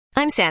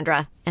I'm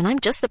Sandra, and I'm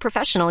just the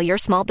professional your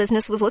small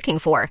business was looking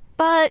for.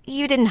 But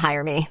you didn't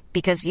hire me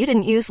because you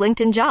didn't use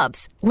LinkedIn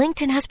Jobs.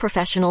 LinkedIn has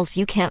professionals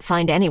you can't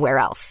find anywhere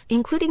else,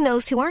 including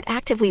those who aren't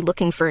actively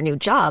looking for a new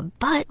job,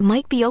 but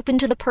might be open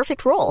to the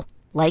perfect role,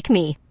 like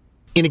me.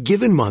 In a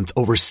given month,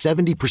 over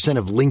 70%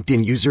 of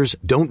LinkedIn users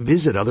don't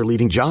visit other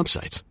leading job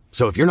sites.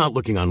 So if you're not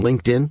looking on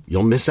LinkedIn,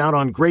 you'll miss out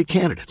on great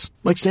candidates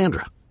like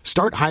Sandra.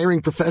 Start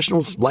hiring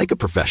professionals like a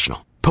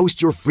professional.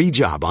 Post your free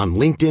job on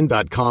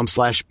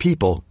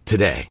linkedin.com/people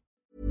today.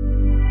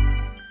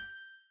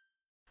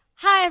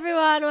 Hi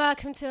everyone,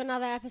 welcome to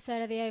another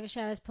episode of the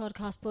Oversharers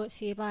podcast brought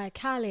to you by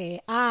Callie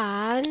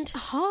and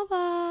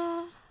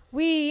Heather.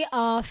 We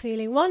are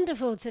feeling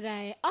wonderful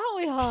today, aren't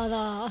we,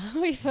 Heather?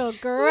 We feel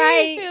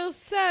great. We feel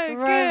so good.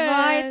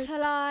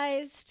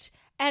 Revitalised.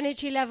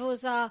 Energy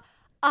levels are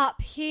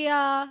up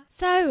here.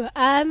 So,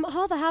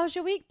 Heather, how's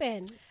your week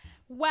been?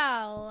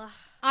 Well,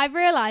 I've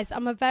realised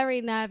I'm a very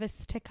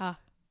nervous ticker.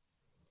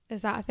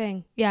 Is that a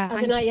thing? Yeah.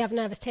 As in, like, you have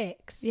nervous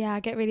tics? Yeah, I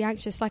get really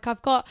anxious. Like,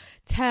 I've got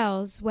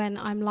tells when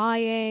I'm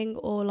lying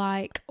or,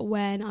 like,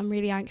 when I'm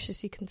really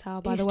anxious, you can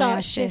tell by the way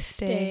I'm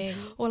shifting.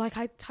 Or, like,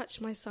 I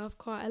touch myself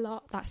quite a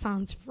lot. That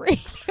sounds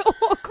really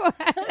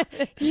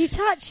awkward. You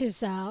touch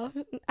yourself?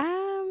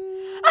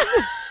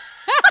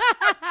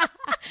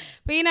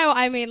 But you know what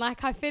I mean,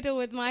 like I fiddle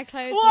with my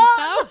clothes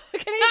what? and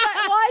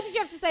stuff. Why did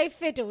you have to say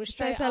fiddle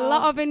straight There's a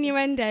lot of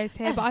innuendos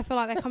here, but I feel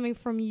like they're coming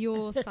from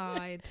your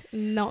side,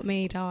 not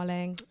me,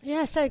 darling.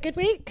 Yeah, so good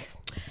week?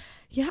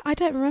 Yeah, I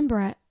don't remember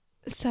it.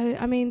 So,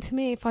 I mean, to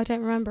me, if I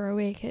don't remember a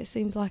week, it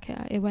seems like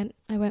I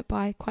went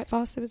by quite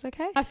fast. It was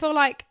okay. I feel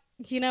like,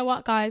 you know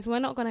what, guys? We're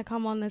not going to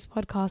come on this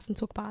podcast and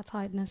talk about our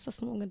tiredness.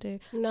 That's not what we're going to do.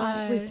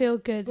 No. We feel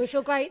good. We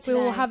feel great today.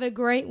 We will have a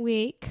great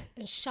week.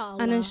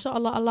 Inshallah. And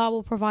inshallah, Allah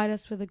will provide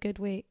us with a good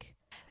week.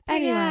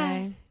 Anyway,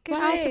 yeah,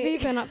 what else have you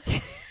been up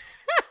to?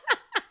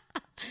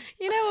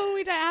 You know when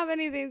we don't have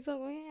anything,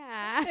 so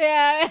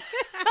yeah.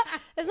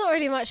 There's not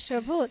really much to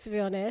report, to be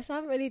honest. I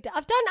haven't really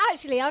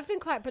I've been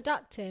quite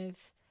productive.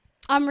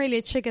 I'm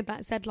really triggered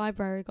that Zed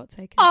Library got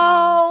taken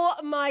down.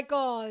 down. My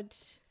God.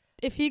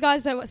 If you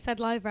guys know what Zed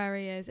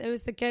Library is, it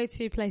was the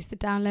go-to place to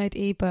download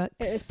ebooks.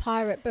 It was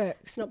pirate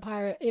books, not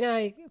pirate. You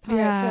know,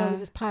 pirate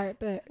films. It's pirate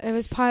books. It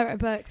was pirate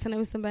books, and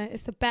it's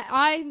the best.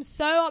 I'm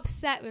so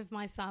upset with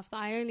myself that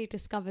I only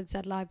discovered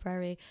Zed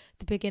Library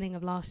the beginning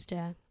of last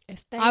year.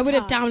 I would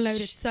have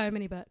downloaded so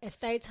many books.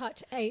 If they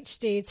touch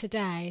HD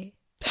today,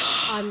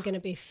 I'm going to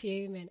be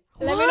fuming.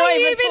 Let me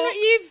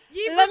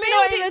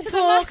not even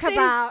talk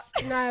about.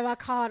 No, I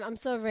can't. I'm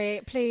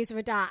sorry. Please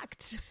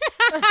redact.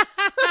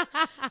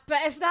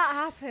 But if that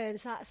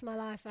happens, that's my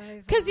life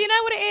over. Because you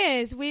know what it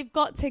is? We've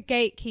got to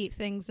gatekeep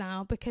things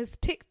now because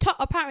TikTok,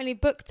 apparently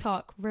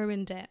BookTok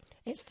ruined it.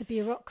 It's the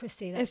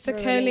bureaucracy that's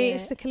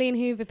it's the Colleen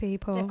Hoover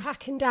people. They're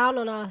cracking down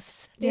on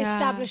us. The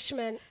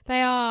establishment.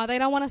 They are. They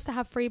don't want us to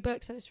have free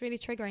books, and it's really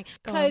triggering.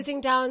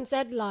 Closing down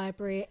Zed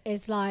Library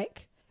is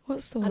like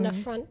what's the an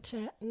affront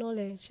to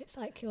knowledge. It's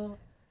like you're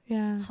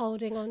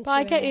holding on to it. But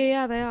I get you,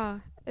 yeah, they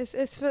are.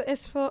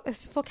 It's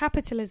for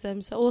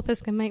capitalism, so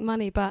authors can make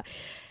money, but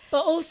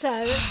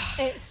also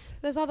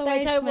there's other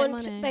ways to make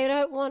money. They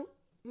don't want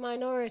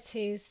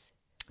minorities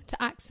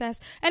to access.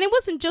 And it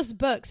wasn't just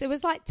books, it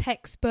was like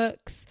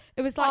textbooks,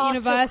 it was like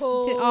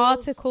university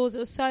articles, it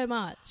was so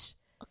much.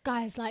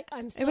 Guys, like,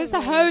 I'm sorry. It was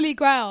the holy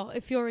grail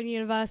if you're in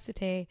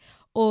university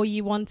or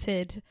you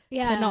wanted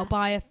to not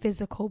buy a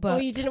physical book.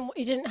 Or you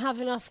didn't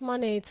have enough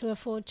money to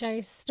afford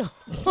JSTOR.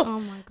 Oh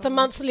my God. The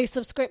monthly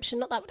subscription,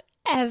 not that I would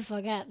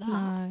ever get that.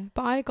 No,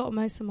 but I got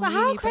most of my But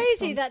how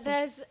crazy that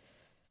there's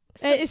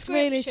it's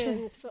really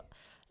true.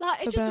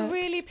 It just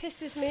really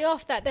pisses me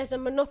off that there's a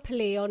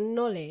monopoly on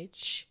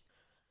knowledge.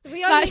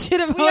 We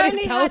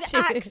only had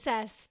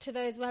access to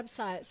those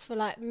websites for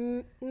like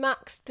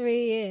max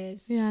 3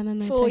 years. Yeah, and then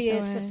they 4 take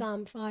years it away. for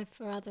some, 5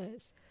 for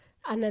others.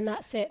 And then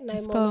that's it,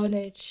 It's more gone.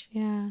 knowledge.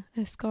 Yeah,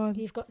 it's gone.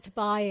 You've got to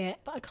buy it.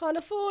 But I can't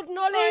afford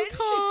knowledge. I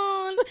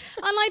can't.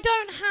 And I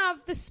don't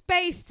have the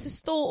space to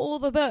store all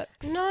the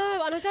books.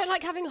 No, and I don't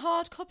like having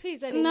hard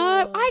copies anymore.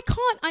 No, I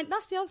can't.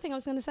 That's the other thing I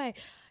was going to say.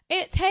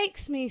 It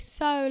takes me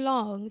so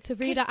long to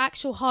read an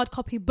actual hard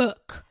copy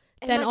book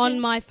than on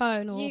my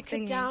phone or you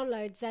could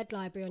download Zed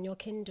Library on your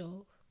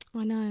Kindle.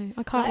 I know.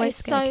 I can't wait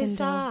to get a Kindle.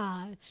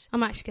 Sad.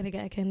 I'm actually going to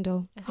get a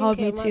Kindle. Hold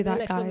me to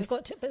that, guys.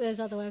 But there's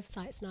other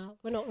websites now.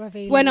 We're not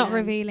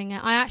revealing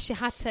it. I actually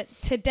had to...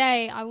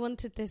 Today, I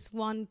wanted this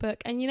one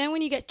book. And you know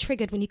when you get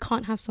triggered when you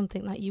can't have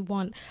something that you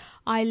want?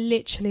 I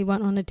literally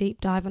went on a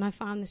deep dive and I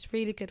found this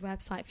really good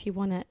website. If you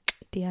want it,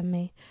 DM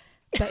me.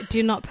 But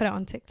do not put it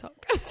on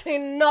TikTok. Do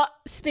not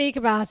speak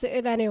about it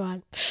with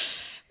anyone.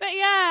 But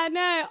yeah,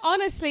 no,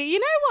 honestly, you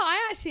know what?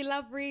 I actually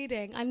love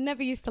reading. I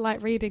never used to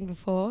like reading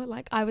before.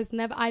 Like I used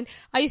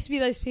to be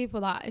those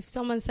people that if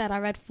someone said I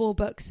read 4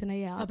 books in a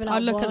year, I'd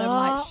look at them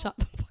like, shut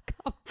the fuck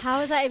up. How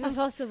is that even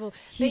possible?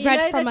 You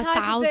read from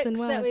 1,000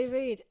 words that we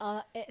read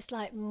it's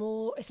like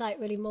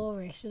really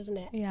Moorish, isn't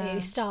it? Yeah.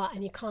 You start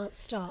and you can't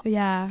stop.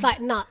 Yeah. It's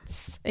like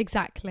nuts.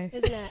 Exactly.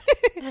 Isn't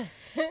it?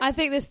 I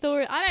think the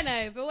story, I don't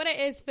know, but what it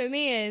is for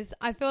me is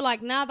I feel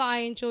like now that I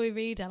enjoy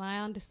reading,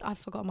 I've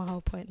forgotten my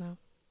whole point now.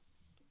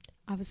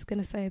 I was going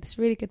to say this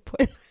really good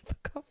point. I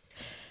forgot.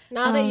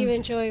 Now that you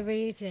enjoy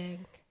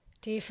reading,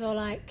 do you feel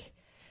like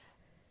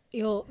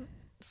your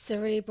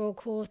cerebral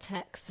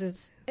cortex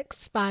has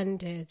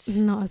expanded?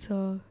 Not at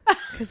all,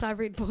 because I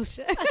read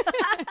bullshit.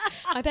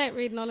 I don't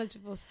read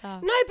knowledgeable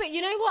stuff. No, but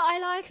you know what I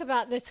like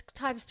about this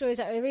type of stories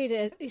that we read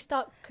is you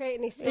start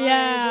creating these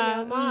scenarios in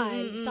your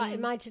mind. You start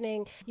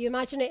imagining, you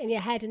imagine it in your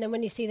head, and then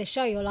when you see the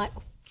show, you're like,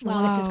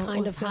 wow, this is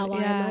kind of how I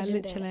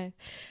imagined it.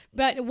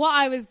 But what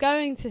I was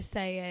going to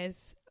say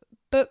is,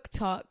 Book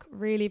Talk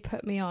really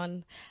put me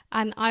on,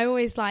 and I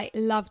always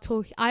love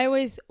talking. I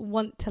always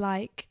want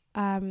to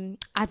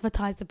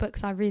advertise the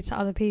books I read to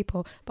other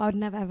people, but I would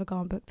never ever go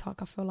on Book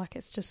Talk. I feel like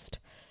it's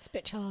a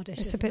bit childish.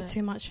 It's a bit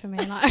too much for me.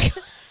 Like,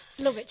 it's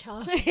a little bit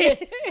childish.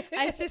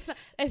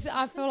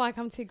 I feel like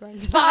I'm too grown.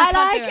 But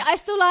I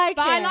still like it.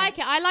 But I like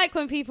it. I like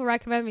when people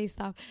recommend me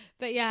stuff.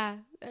 But yeah,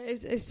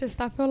 it's just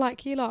I feel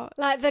like you lot,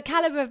 like the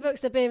caliber of books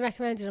that are being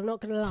recommended. I'm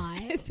not going to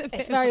lie,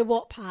 it's very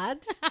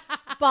Wattpad,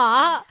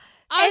 but.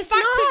 I'm back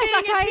to being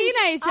a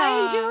teenager.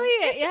 I enjoy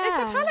it. It's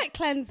a palate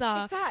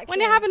cleanser. Exactly.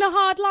 When you're having a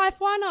hard life,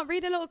 why not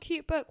read a little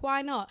cute book?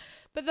 Why not?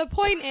 But the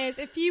point is,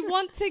 if you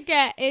want to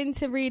get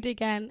into read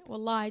again,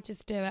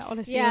 just do it.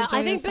 Honestly, I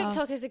think yourself. Book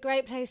Talk is a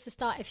great place to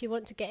start if you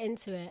want to get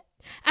into it.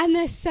 And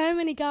there's so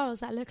many girls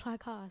that look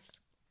like us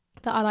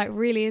that are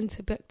really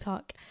into Book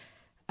Talk.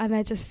 And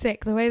they're just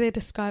sick. The way they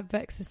describe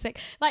books is sick.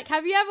 Like,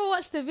 have you ever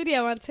watched the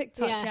video on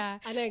TikTok? Yeah.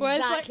 I know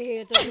exactly who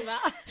you're talking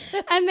about.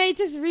 And they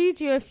just read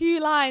you a few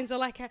lines,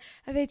 or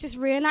they just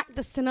reenact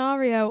the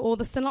scenario or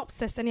the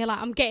synopsis, and you're like,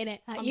 I'm getting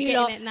it. I'm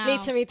getting it now.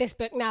 Need to read this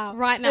book now.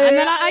 Right now. And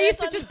then I used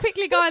to just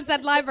quickly go on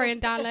Zed Library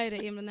and download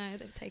it, even though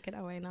they've taken it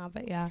away now.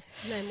 But yeah.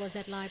 No more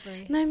Zed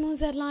Library. No more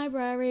Zed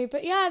Library.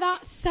 But yeah,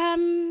 that's...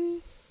 I've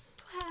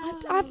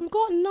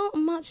got not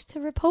much to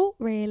report,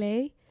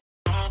 really.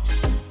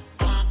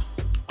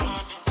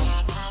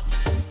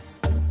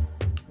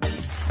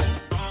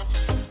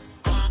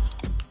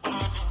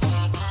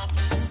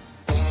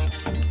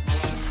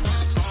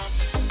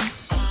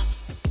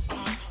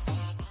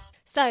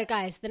 So,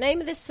 guys, the name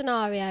of this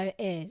scenario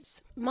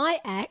is my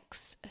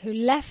ex, who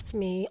left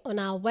me on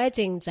our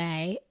wedding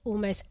day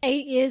almost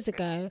 8 years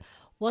ago,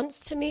 wants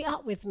to meet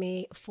up with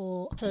me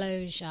for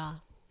closure.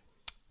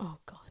 Oh,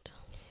 God.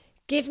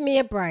 Give me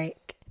a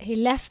break. He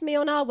left me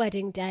on our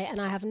wedding day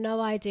and I have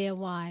no idea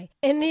why.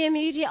 In the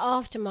immediate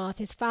aftermath,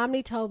 his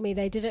family told me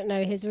they didn't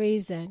know his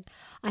reason.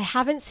 I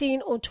haven't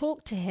seen or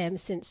talked to him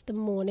since the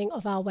morning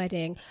of our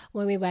wedding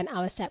when we went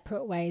our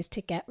separate ways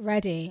to get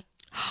ready.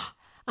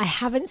 I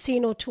haven't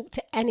seen or talked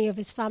to any of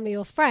his family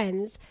or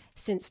friends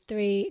since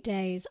 3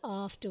 days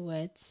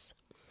afterwards.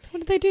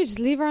 What did they do? Just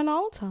leave her on the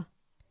altar?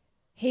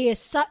 He is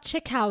such a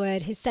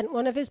coward. He sent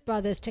one of his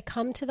brothers to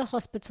come to the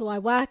hospital I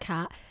work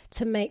at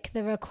to make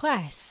the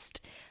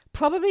request.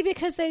 Probably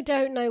because they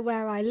don't know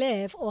where I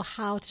live or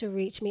how to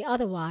reach me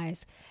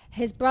otherwise.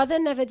 His brother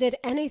never did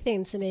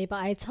anything to me,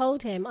 but I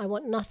told him I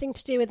want nothing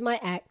to do with my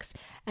ex,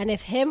 and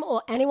if him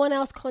or anyone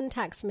else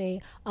contacts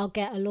me, I'll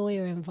get a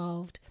lawyer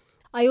involved.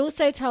 I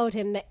also told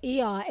him that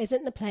ER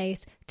isn't the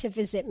place to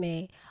visit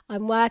me.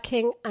 I'm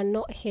working and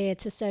not here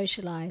to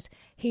socialise.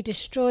 He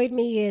destroyed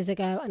me years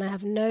ago and I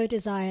have no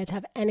desire to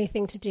have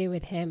anything to do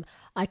with him.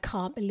 I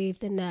can't believe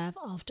the nerve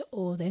after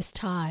all this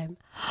time.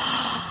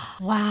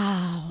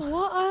 Wow.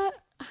 What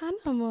an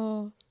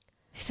animal.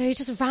 So he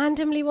just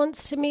randomly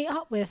wants to meet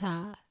up with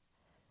her.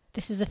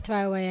 This is a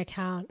throwaway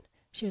account.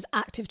 She was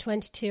active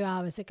 22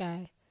 hours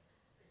ago.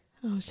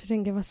 Oh, she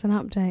didn't give us an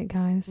update,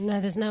 guys.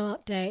 No, there's no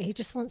update. He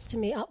just wants to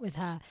meet up with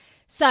her.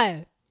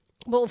 So,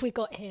 what have we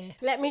got here?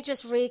 Let me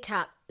just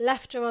recap.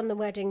 Left her on the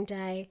wedding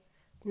day.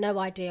 No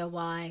idea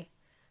why.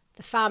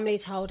 The family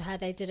told her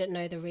they didn't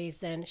know the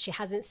reason. She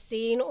hasn't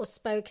seen or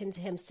spoken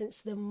to him since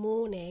the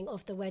morning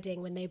of the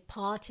wedding when they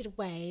parted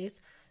ways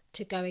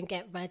to go and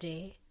get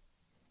ready.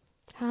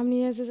 How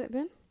many years has it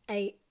been?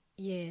 8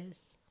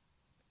 years.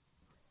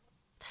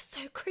 That's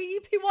so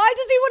creepy. Why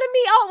does he want to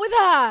meet up with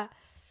her?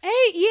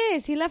 8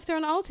 years. He left her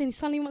on the altar and he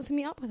suddenly wants to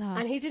meet up with her.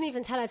 And he didn't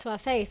even tell her to her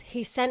face.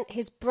 He sent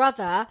his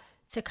brother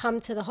to come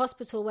to the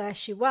hospital where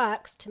she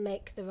works to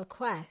make the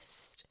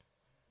request.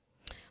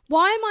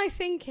 Why am I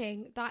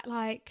thinking that,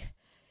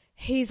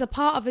 he's a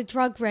part of a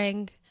drug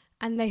ring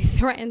and they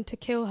threatened to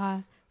kill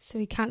her, so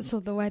he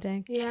cancelled the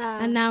wedding?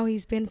 Yeah. And now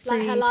he's been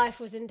freed. Her life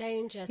was in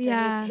danger.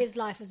 So his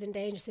life was in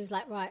danger. So he was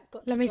like, right,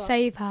 let me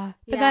save her.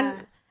 But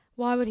then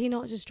why would he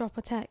not just drop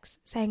a text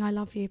saying, I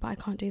love you, but I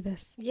can't do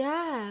this?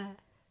 Yeah.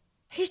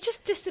 He's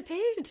just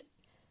disappeared.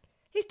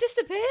 He's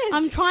disappeared.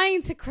 I'm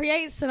trying to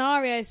create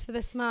scenarios for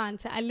this man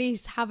to at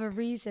least have a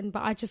reason,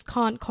 but I just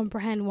can't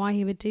comprehend why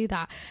he would do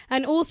that.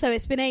 And also,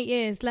 it's been 8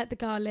 years. Let the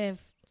girl live.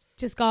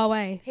 Just go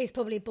away. He's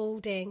probably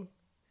balding.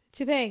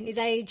 Do you think? He's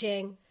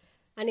ageing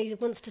and he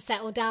wants to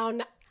settle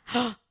down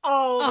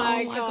Oh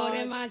my God,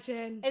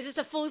 imagine. Is this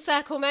a full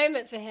circle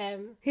moment for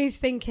him? He's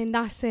thinking,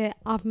 that's it.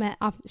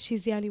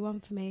 She's the only one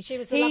for me. She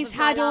was the love of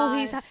my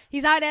life.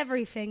 He's had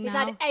everything now. He's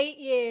had 8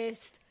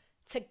 years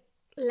to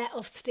let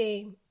off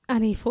steam.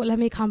 And he thought, let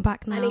me come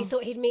back now. And he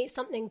thought he'd meet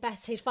something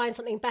better. He'd find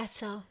something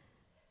better.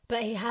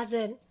 But he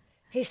hasn't.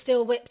 He's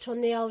still whipped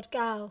on the old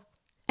girl.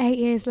 8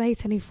 years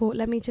later, and he thought,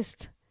 let me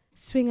just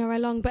swing her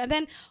along. But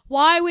then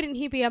why wouldn't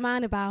he be a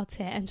man about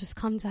it and just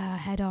come to her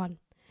head on?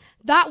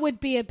 That would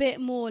be a bit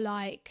more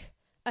like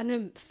an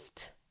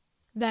oomph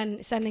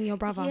than sending your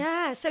brother.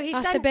 Yeah, so he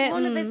sent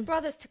one of his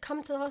brothers to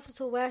come to the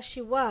hospital where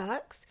she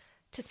works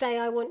to say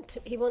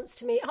he wants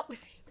to meet up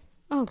with you.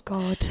 Oh,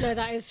 God. No,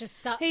 that is just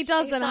such... He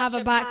doesn't have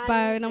a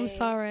backbone, I'm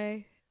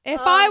sorry.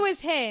 If I was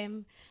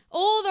him,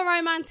 all the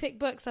romantic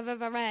books I've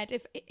ever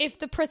read, if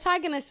the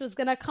protagonist was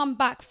going to come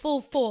back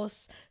full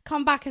force,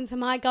 come back into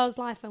my girl's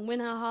life and win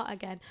her heart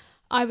again,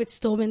 I would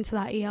storm into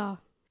that ER.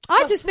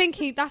 I just think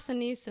that's a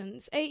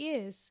nuisance. 8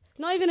 years.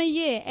 Not even a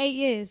year, 8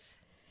 years.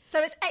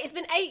 So it's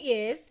been 8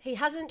 years. He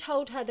hasn't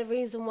told her the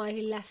reason why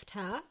he left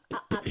her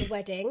at the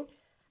wedding.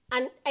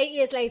 And 8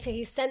 years later,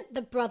 he sent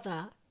the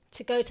brother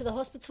to go to the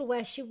hospital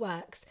where she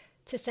works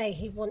to say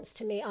he wants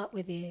to meet up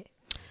with you.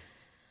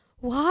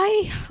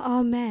 Why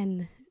are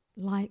men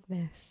like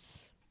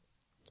this?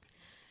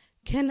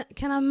 Can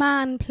a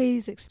man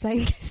please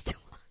explain this to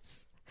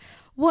us?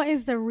 What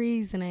is the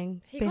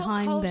reasoning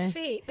behind cold this?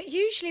 Feet. But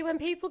usually when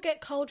people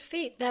get cold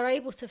feet, they're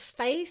able to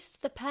face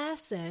the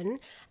person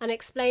and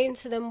explain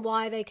to them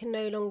why they can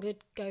no longer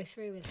go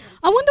through with something.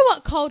 I wonder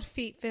what cold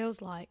feet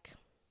feels like.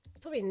 It's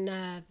probably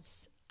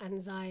nerves,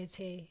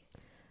 anxiety.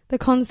 The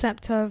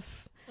concept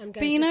of... I'm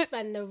going to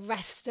spend the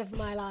rest of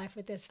my life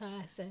with this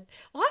person.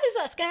 Why does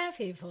that scare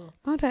people?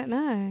 I don't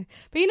know.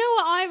 But you know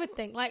what I would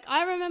think? Like,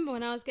 I remember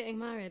when I was getting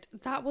married,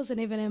 that wasn't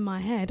even in my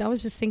head. I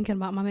was just thinking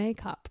about my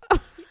makeup.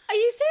 Are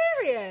you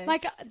serious?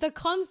 Like, the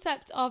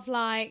concept of,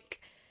 like,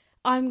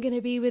 I'm going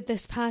to be with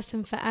this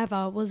person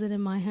forever wasn't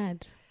in my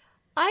head.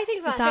 I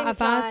think about Is that things a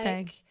bad like,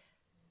 thing?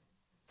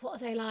 what are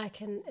they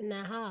like in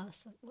their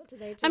house? What do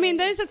they do? I mean,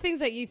 those are things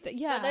that you...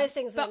 yeah. But those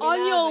things But make me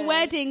on your nervous.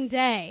 wedding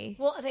day...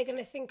 What are they going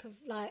to think of,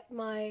 like,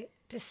 my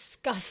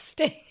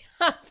disgusting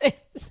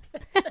habits?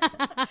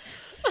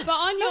 But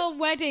on your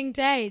wedding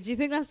day, do you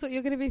think that's what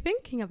you're going to be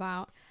thinking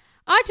about?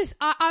 I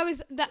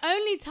was... The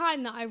only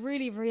time that I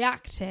really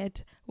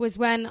reacted was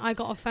when I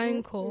got a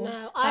phone call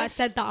that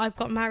said that I've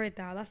got married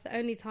now. That's the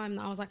only time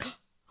that I was like...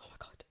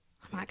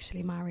 I'm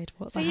actually married.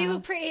 What the hell? So you were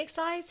pretty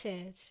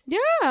excited? Yeah,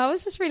 I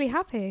was just really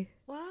happy.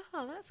 Wow,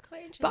 that's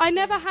quite interesting. But I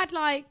never had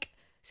like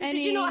Did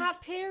you not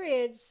have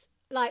periods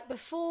like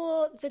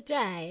before the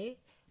day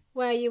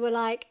where you were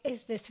like,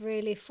 is this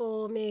really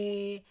for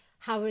me?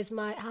 How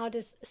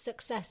does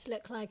success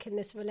look like in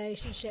this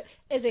relationship?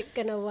 Is it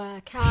going to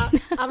work out?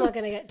 Am I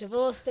going to get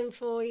divorced in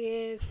 4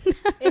 years?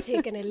 Is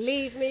he going to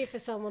leave me for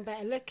someone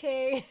better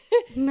looking?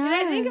 No. You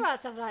don't think about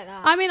stuff like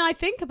that. I mean, I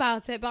think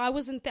about it, but I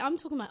wasn't... I'm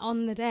talking about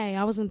on the day.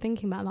 I wasn't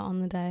thinking about that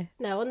on the day.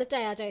 No, on the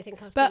day I don't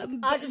think I've... But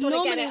I just want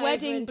to get it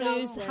wedding over and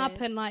blues done with.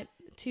 happen like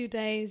 2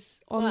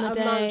 days on the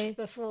day. A month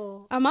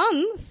before. A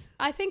month?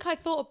 I think I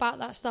thought about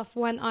that stuff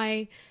when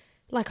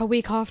like a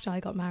week after I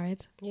got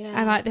married. Yeah.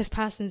 And like this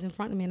person's in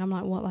front of me and I'm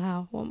like, what the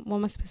hell? What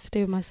am I supposed to do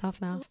with myself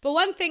now? But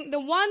the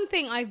one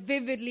thing I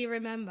vividly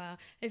remember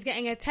is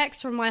getting a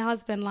text from my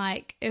husband,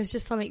 like it was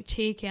just something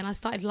cheeky and I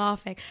started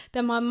laughing.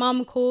 Then my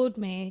mum called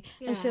me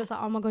and she was like,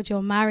 oh my God, you're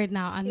married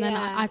now. And then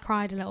I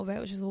cried a little bit,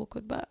 which was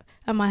awkward,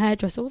 and my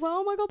hairdresser was like,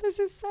 oh my God, this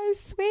is so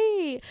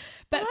sweet.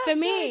 But for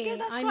me,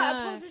 so I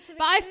know.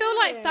 But I feel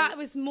like that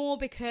was more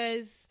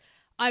because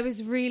I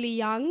was really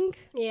young.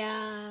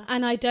 Yeah.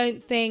 And I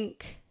don't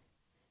think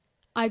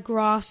I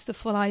grasped the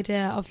full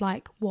idea of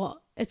like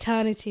what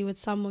eternity with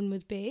someone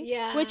would be.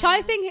 Yeah. Which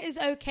I think is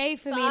okay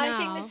for me now. I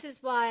think this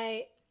is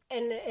why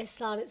in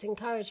Islam it's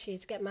encouraged for you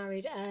to get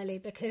married early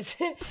because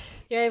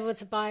you're able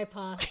to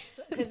bypass.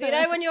 Because you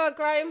know when you're a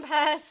grown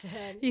person...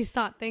 You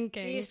start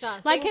thinking.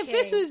 Like if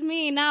this was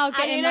me now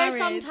getting married... And you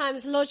know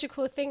sometimes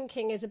logical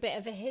thinking is a bit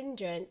of a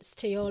hindrance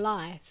to your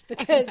life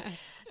because...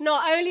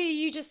 Not only are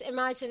you just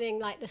imagining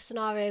like the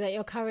scenario that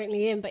you're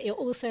currently in, but you're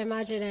also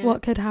imagining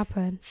what could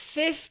happen.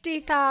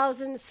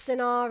 50,000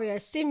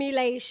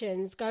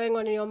 simulations going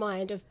on in your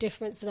mind of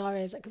different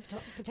scenarios that could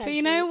potentially. But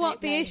you know what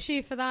the place.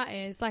 issue for that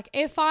is? Like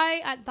if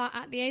I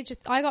at the age of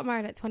I got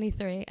married at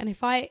 23, and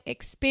if I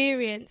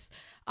experienced.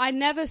 I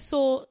never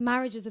saw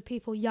marriages of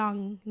people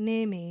young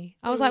near me.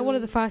 I was like one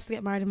of the first to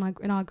get married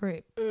in our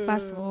group.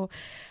 First of all,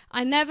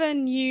 I never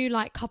knew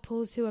like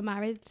couples who were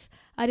married.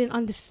 I didn't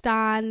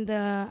understand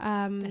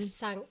the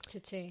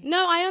sanctity.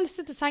 No, I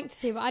understood the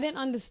sanctity, but I didn't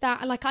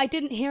understand. Like I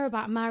didn't hear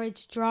about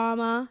marriage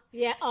drama.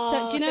 Yeah.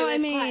 So do you know what I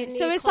mean?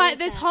 So it's like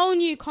this whole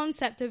new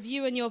concept of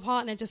you and your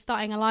partner just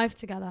starting a life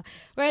together.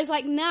 Whereas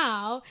like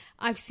now,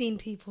 I've seen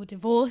people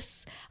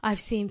divorce. I've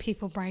seen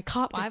people break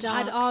up. I've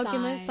had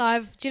arguments.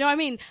 Do you know what I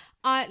mean?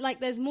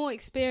 There's more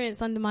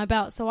experience under my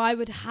belt, so I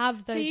would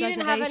have those. So you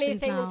didn't have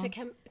anything to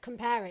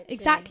compare it to.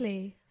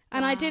 Exactly,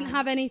 and I didn't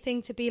have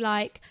anything to be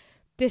like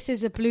this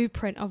is a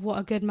blueprint of what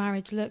a good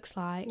marriage looks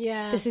like.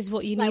 Yeah. This is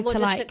what you need to What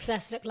does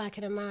success look like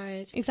in a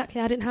marriage? Exactly.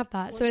 I didn't have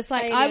that. What so it's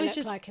like, I was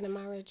just like in a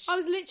marriage. I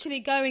was literally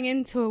going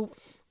into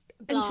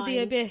the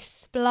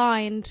abyss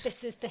blind.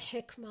 This is the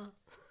hikmah.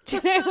 Do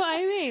you know what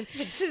I mean?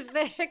 This is the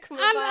hikmah.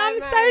 And I'm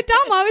so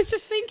dumb. I was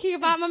just thinking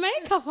about my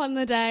makeup on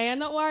the day and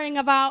not worrying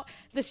about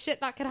the shit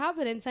that could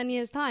happen in 10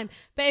 years' time.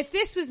 But if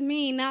this was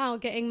me now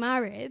getting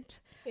married,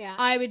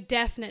 I would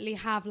definitely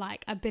have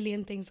like a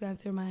billion things going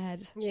through my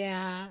head.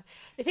 Yeah.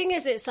 The thing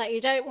is, it's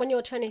like when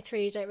you're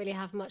 23, you don't really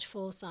have much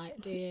foresight,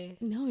 do you?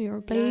 No, you're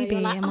a baby.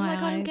 You're like, in my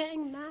God, eyes. I'm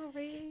getting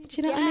married. Do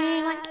you know what I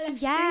mean?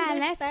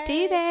 Like, let's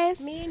do this.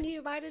 Me and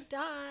you ride or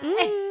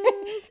die.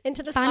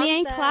 Into the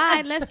Bonnie sunset. and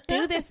Clyde, let's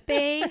do this,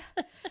 B.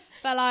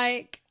 But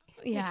like,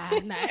 yeah,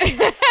 no.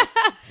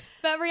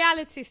 But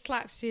reality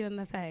slaps you in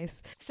the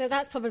face. So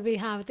that's probably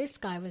how this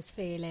guy was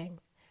feeling.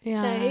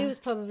 Yeah. So he was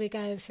probably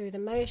going through the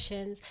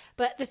motions.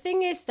 But the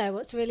thing is, though,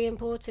 what's really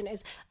important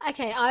is,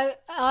 okay,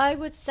 I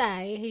would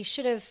say he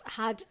should have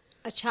had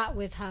a chat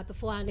with her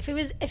beforehand.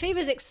 If he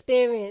was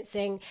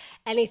experiencing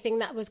anything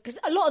that was, because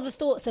a lot of the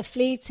thoughts are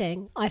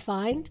fleeting, I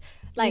find.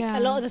 Like a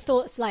lot of the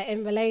thoughts, like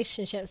in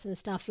relationships and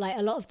stuff, like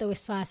a lot of the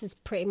waswas is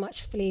pretty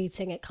much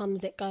fleeting. It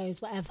comes, it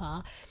goes,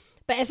 whatever.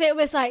 But if it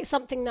was like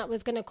something that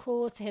was going to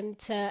cause him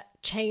to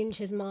change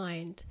his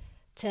mind,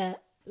 to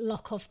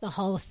lock off the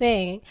whole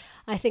thing,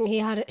 I think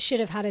he should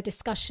have had a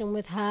discussion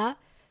with her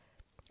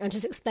and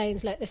just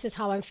explained, look, this is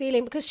how I'm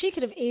feeling, because she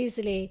could have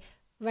easily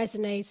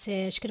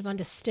resonated, she could have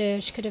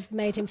understood, she could have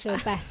made him feel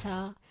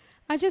better.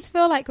 I just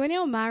feel like when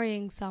you're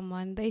marrying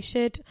someone, they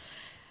should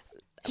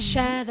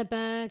share the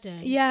burden.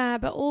 Yeah,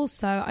 but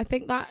also I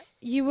think that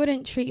you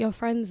wouldn't treat your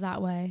friends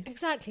that way.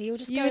 Exactly. You would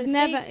just you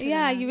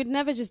would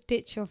never just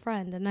ditch your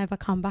friend and never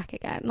come back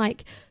again.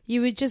 Like,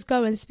 you would just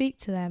go and speak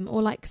to them,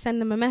 or like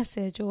send them a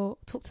message, or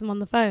talk to them on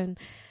the phone.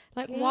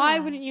 Like, why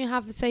wouldn't you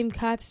have the same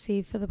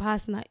courtesy for the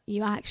person that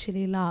you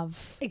actually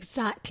love?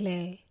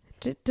 Exactly.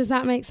 Does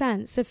that make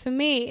sense? So for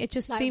me, it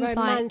just seems like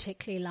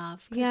romantically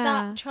love, because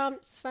that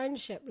trumps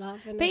friendship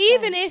love. But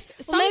even if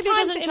sometimes maybe it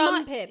doesn't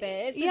trump it, but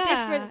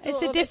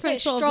it's a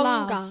different sort of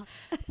love.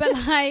 But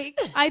like,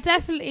 I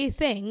definitely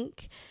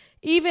think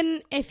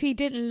even if he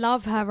didn't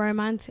love her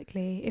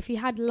romantically, if he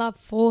had love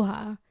for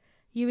her,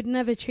 you would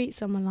never treat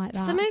someone like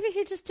that. So maybe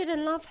he just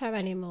didn't love her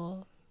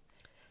anymore.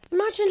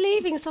 Imagine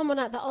leaving someone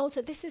at the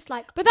altar. This is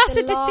like, but that's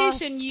a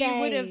decision you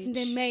would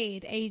have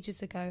made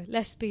ages ago.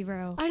 Let's be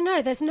real. I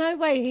know. There's no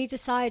way he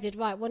decided,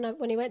 right, when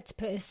he went to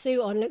put his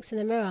suit on, looked in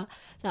the mirror,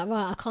 that,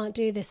 right, I can't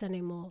do this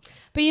anymore.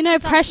 But you know,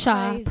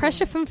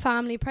 pressure from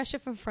family, pressure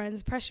from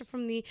friends, pressure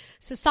from the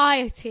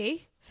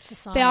society.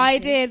 The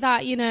idea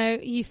that, you know,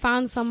 you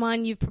found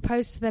someone, you've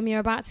proposed to them, you're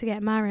about to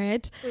get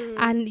married,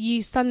 and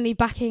you suddenly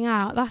backing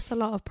out, that's a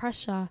lot of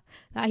pressure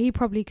that he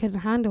probably couldn't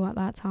handle at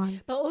that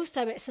time. But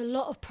also it's a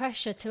lot of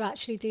pressure to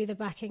actually do the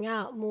backing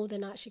out more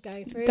than actually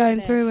going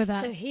through with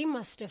it. So he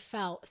must have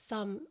felt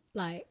some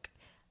like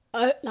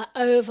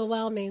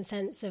overwhelming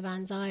sense of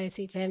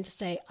anxiety for him to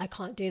say, I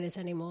can't do this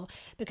anymore.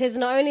 Because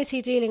not only is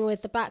he dealing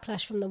with the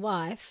backlash from the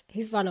wife,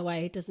 he's run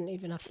away, he doesn't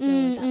even have to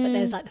deal with that, but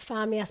there's like the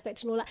family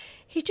aspect and all that.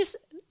 He just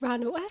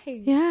ran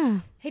away. Yeah.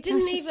 He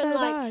didn't even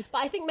bad. But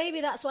I think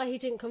maybe that's why he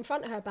didn't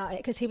confront her about it,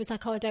 because he was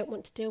like, oh, I don't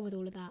want to deal with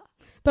all of that.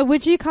 But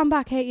would you come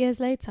back 8 years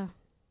later?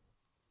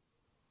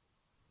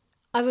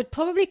 I would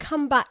probably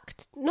come back,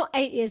 not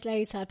 8 years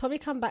later. I'd probably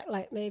come back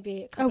like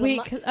maybe a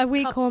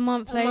week or a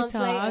month later.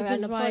 I'll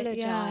just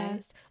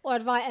apologise. Or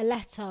I'd write a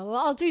letter. Or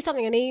I'll do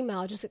something, an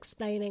email, just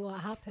explaining what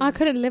happened. I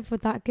couldn't live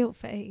with that guilt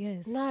for 8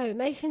 years. No,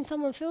 making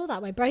someone feel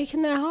that way,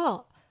 breaking their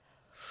heart.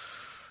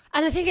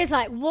 And the thing is,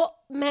 like, what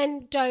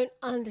men don't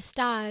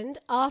understand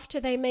after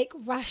they make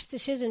rash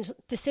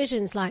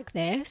decisions like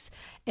this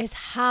is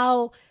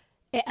how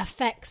it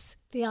affects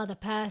the other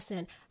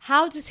person.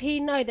 How does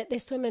he know that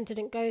this woman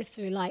didn't go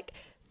through like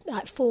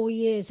 4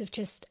 years of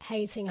just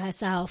hating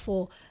herself,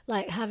 or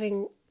like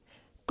having,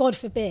 God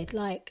forbid,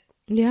 like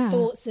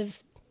thoughts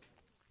of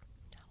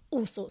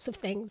all sorts of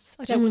things?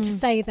 I don't want to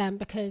say them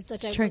because I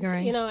don't want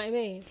to, you know what I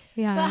mean?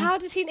 Yeah. But how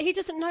does he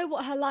doesn't know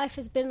what her life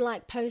has been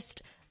like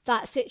post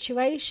that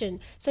situation.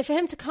 So for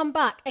him to come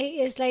back 8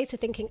 years later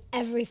thinking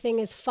everything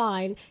is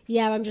fine,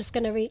 I'm just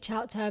going to reach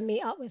out to her and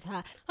meet up with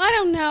her. I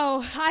don't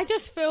know. I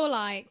just feel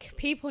like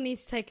people need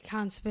to take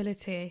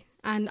accountability.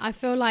 And I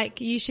feel like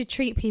you should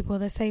treat people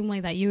the same way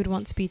that you would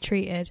want to be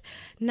treated.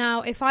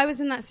 Now, if I was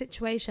in that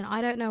situation,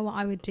 I don't know what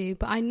I would do.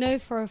 But I know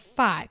for a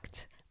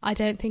fact, I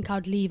don't think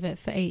I'd leave it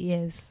for 8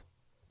 years.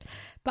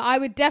 But I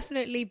would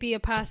definitely be a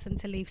person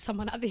to leave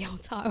someone at the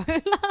altar.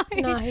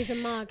 No, he's a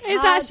mug.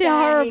 It's actually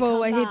horrible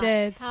what he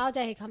did. How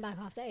dare he come back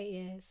after 8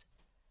 years?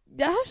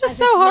 That's just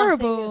so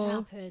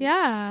horrible.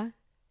 Yeah.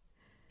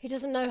 He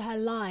doesn't know her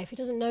life. He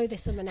doesn't know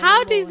this woman anymore.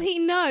 How does he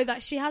know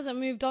that she hasn't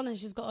moved on and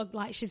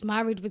she's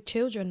married with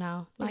children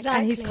now? Exactly.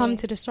 And he's come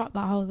to disrupt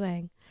that whole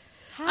thing.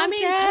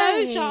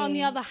 Closure, on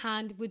the other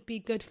hand, would be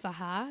good for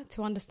her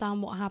to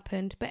understand what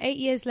happened. But 8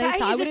 years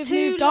later, I would have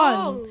moved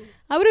on.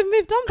 I would have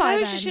moved on by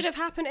then. Closure should have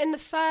happened in the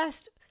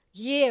first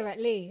year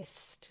at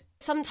least.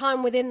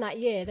 sometime within that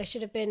year, there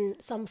should have been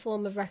some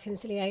form of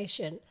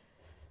reconciliation.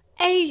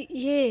 8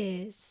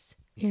 years.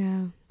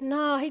 Yeah.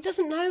 No, he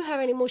doesn't know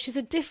her anymore. She's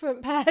a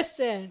different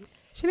person.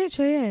 She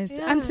literally is.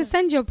 Yeah. And to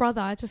send your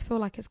brother, I just feel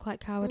like it's quite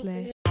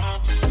cowardly.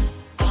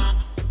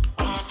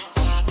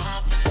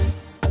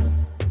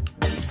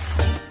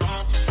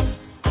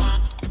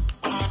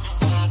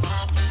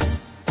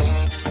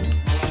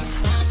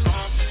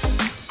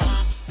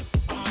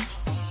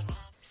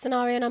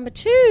 Scenario number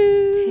 2.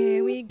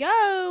 Here we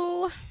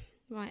go.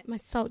 Right, my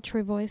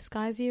sultry voice,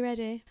 guys. Are you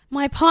ready?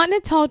 My partner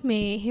told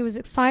me he was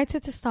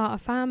excited to start a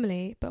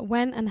family, but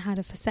went and had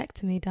a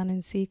vasectomy done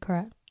in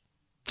secret.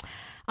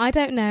 I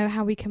don't know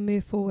how we can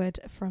move forward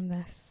from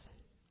this.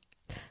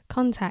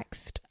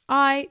 Context.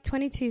 I,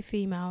 22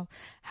 female,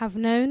 have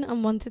known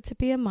and wanted to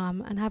be a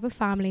mum and have a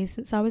family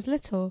since I was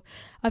little.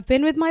 I've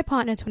been with my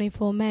partner,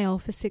 24 male,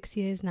 for 6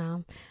 years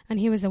now,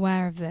 and he was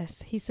aware of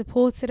this. He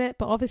supported it,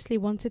 but obviously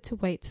wanted to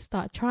wait to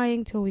start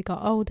trying till we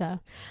got older.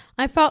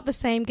 I felt the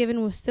same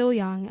given we're still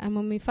young, and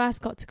when we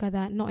first got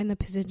together, not in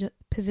the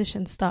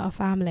position to start a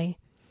family.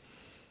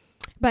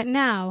 But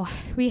now,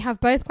 we have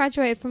both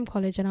graduated from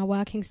college and are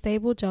working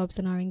stable jobs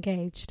and are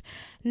engaged.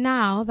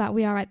 Now that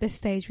we are at this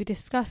stage, we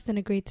discussed and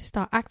agreed to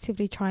start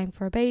actively trying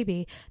for a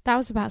baby. That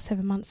was about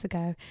 7 months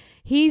ago.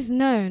 He's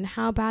known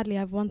how badly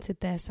I've wanted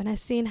this and has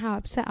seen how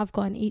upset I've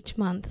gotten each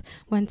month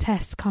when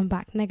tests come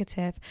back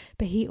negative.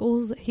 But he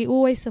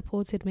always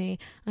supported me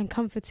and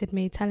comforted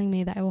me, telling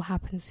me that it will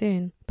happen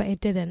soon. But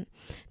it didn't.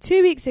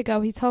 2 weeks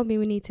ago, he told me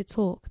we need to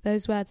talk.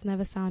 Those words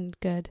never sounded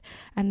good,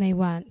 and they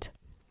weren't.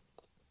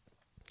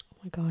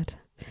 Oh my God.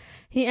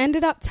 He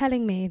ended up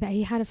telling me that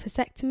he had a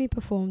vasectomy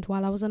performed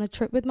while I was on a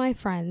trip with my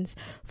friends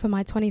for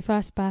my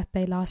 21st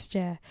birthday last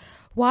year.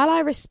 While I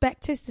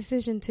respect his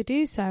decision to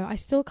do so, I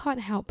still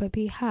can't help but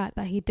be hurt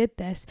that he did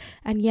this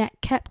and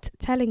yet kept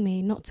telling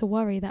me not to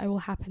worry, that it will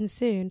happen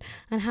soon,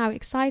 and how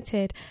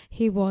excited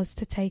he was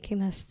to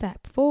taking a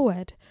step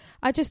forward.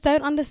 I just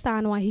don't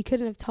understand why he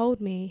couldn't have told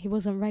me he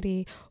wasn't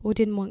ready or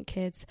didn't want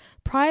kids.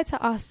 Prior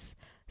to us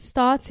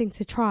starting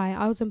to try,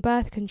 I was on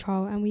birth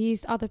control and we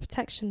used other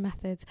protection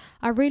methods.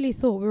 I really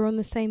thought we were on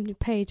the same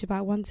page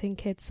about wanting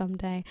kids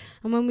someday,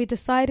 and when we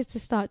decided to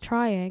start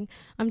trying,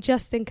 I'm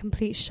just in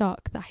complete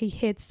shock that he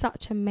hid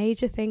such a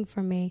major thing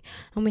from me,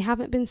 and we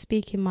haven't been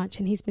speaking much,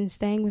 and he's been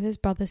staying with his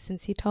brother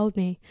since he told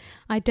me.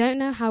 I don't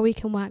know how we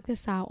can work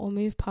this out or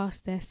move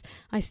past this.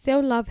 I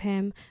still love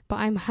him, but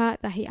I'm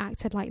hurt that he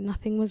acted like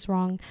nothing was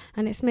wrong,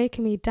 and it's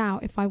making me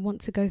doubt if I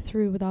want to go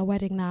through with our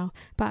wedding now,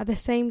 but at the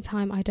same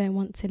time I don't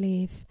want to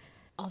leave.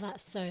 Oh,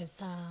 that's so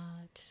sad.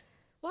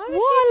 Why would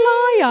what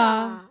he a do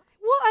liar. that?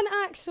 What an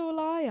actual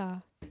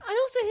liar. And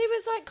also he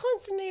was like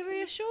constantly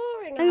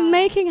reassuring her. And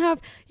making her...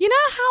 You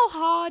know how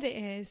hard it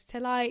is to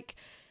like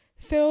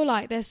feel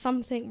like there's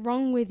something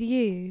wrong with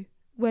you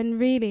when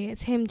really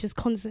it's him just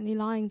constantly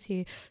lying to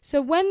you.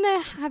 So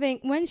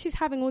when she's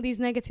having all these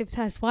negative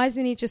tests, why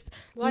doesn't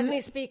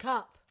he speak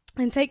up?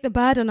 And take the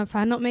burden of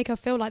her, not make her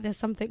feel like there's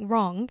something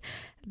wrong,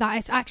 that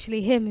it's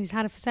actually him who's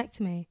had a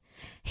vasectomy.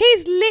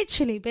 He's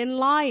literally been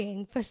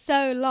lying for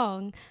so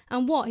long.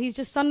 And he's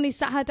just suddenly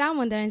sat her down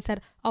one day and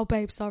said, oh,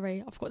 babe,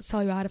 sorry, I've got to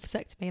tell you I had a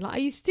vasectomy. Like, are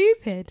you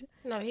stupid?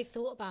 No, he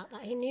thought about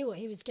that. He knew what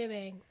he was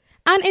doing.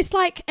 And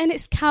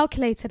it's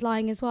calculated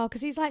lying as well,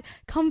 because he's like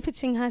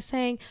comforting her,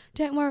 saying,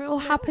 don't worry, it will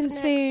happen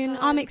soon.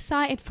 I'm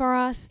excited for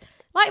us.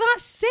 Like,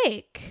 that's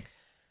sick.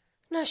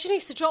 No, she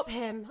needs to drop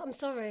him. I'm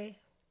sorry.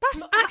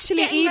 That's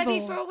actually evil.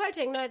 Ready for a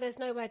wedding? No, there's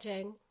no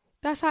wedding.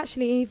 That's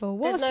actually evil.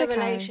 There's no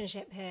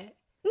relationship here.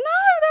 No,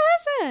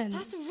 there isn't.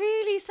 That's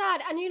really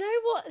sad. And you know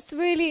what's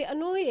really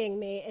annoying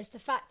me is the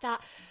fact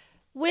that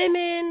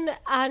women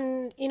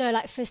and,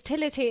 like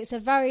fertility, it's a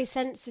very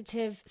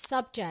sensitive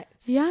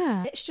subject.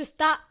 Yeah. It's just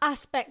that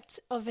aspect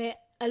of it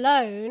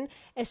alone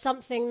is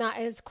something that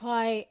is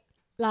quite,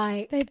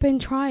 like... They've been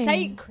trying.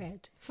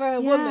 Sacred for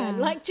a woman.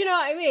 Like, do you know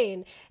what I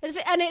mean?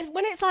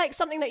 When it's like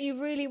something that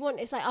you really want,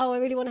 it's like, oh, I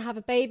really want to have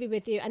a baby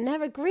with you. And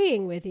they're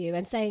agreeing with you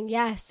and saying,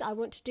 yes, I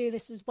want to do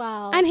this as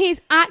well. And he's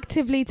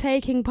actively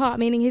taking part,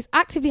 meaning he's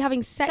actively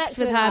having sex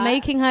with her,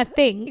 making her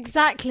think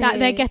exactly that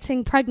they're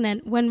getting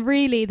pregnant when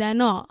really they're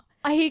not.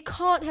 He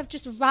can't have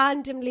just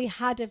randomly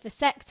had a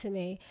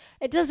vasectomy.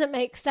 It doesn't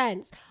make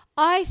sense.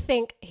 I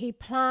think he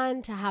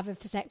planned to have a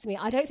vasectomy.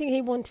 I don't think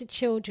he wanted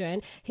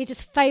children. He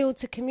just failed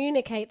to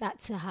communicate that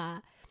to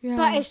her. Yeah.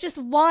 But it's just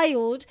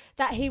wild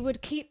that he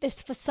would keep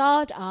this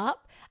facade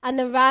up and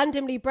then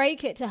randomly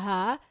break it to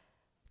her.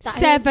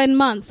 7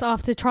 months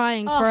after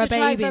trying for a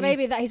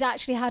baby, that he's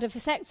actually had a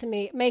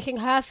vasectomy, making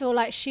her feel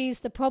like she's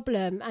the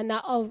problem and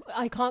that, oh,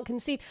 I can't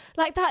conceive.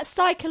 Like, that's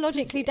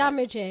psychologically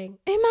damaging.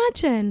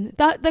 Imagine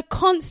that, the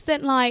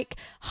constant like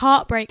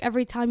heartbreak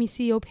every time you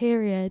see your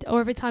period or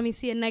every time you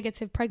see a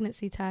negative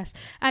pregnancy test,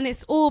 and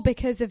it's all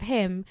because of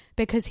him,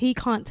 because he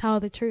can't tell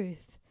the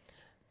truth.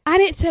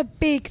 And it's a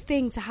big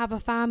thing to have a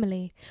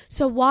family.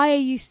 So why are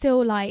you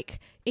still like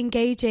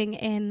engaging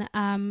in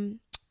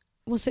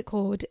what's it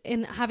called,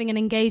 in having an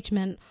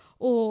engagement,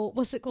 or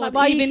what's it called, like,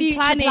 why even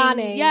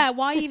planning? Yeah,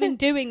 why are you even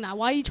doing that?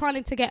 Why are you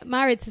trying to get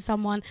married to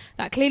someone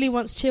that clearly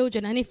wants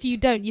children, and if you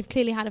don't, you've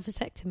clearly had a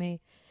vasectomy?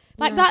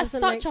 Like, that's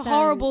such a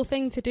horrible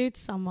thing to do to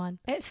someone.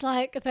 It's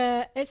like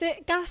is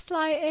it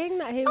gaslighting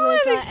that he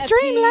was at like,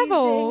 extreme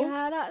level?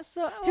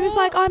 He was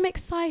like, I'm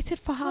excited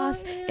for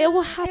us. Yeah, it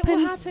will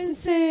happen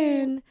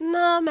soon.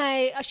 No,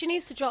 mate, she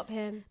needs to drop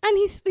him. And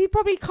he's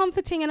probably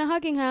comforting and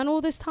hugging her and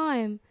all this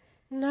time.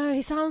 No,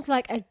 he sounds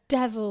like a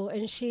devil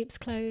in sheep's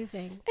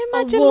clothing.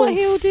 Imagine what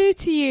he'll do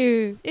to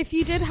you if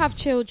you did have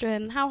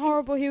children. How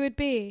horrible he would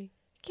be.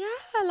 Yeah,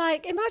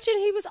 like, imagine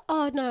he was,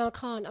 oh, no, I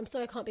can't. I'm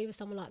sorry, I can't be with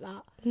someone like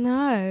that.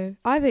 No,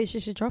 I think she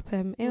should drop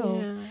him.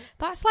 Ew. Yeah.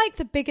 That's like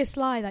the biggest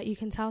lie that you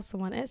can tell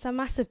someone. It's a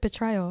massive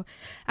betrayal.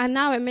 And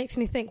now it makes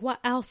me think, what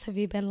else have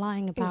you been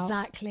lying about?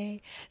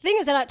 Exactly. The thing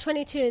is, they're like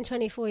 22 and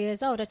 24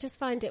 years old. I just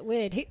find it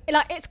weird.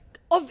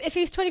 If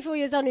he's 24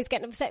 years old and he's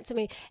getting a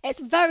vasectomy,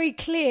 it's very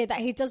clear that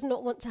he does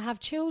not want to have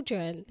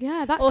children.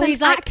 Yeah, that's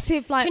he's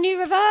active, like... Can you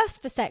reverse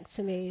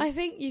vasectomies? I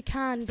think you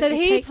can, but so it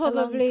he takes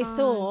probably a long time.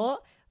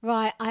 thought...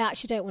 Right, I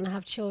actually don't want to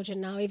have children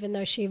now, even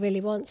though she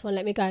really wants one.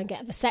 Let me go and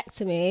get a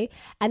vasectomy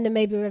and then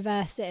maybe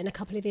reverse it in a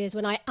couple of years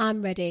when I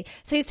am ready.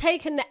 So he's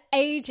taken the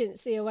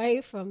agency away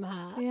from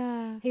her.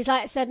 Yeah. He's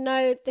like said,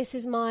 no, this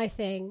is my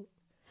thing.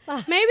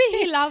 Maybe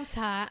he loves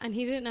her and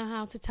he didn't know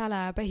how to tell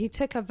her, but he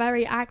took a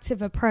very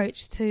active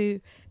approach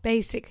to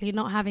basically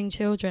not having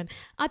children.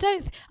 I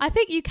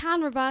think you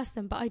can reverse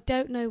them, but I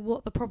don't know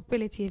what the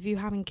probability of you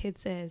having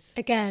kids is.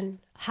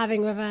 Again,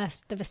 having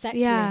reversed the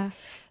vasectomy. Yeah.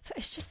 But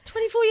it's just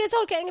 24 years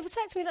old getting a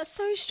vasectomy. That's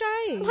so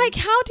strange. Like,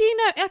 how do you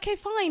know? Okay,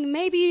 fine.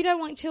 Maybe you don't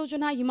want children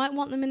now. You might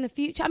want them in the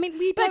future. I mean,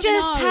 we don't know. But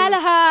just tell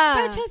her.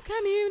 But just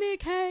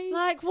communicate.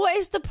 Like, what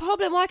is the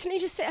problem? Why can't you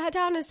just sit her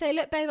down and say,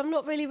 look, babe, I'm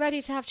not really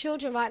ready to have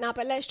children right now,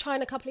 but let's try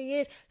in a couple of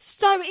years.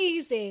 So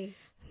easy.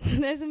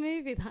 There's a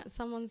movie that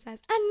someone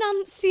says,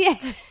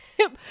 enunciate.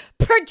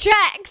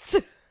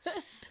 Project.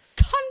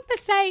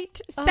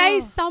 Conversate.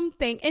 Say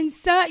something.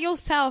 Insert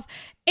yourself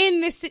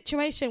in this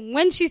situation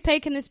when she's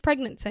taking this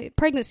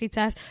pregnancy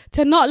test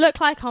to not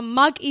look like a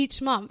mug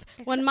each month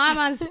when my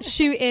man's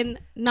shooting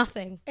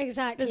nothing.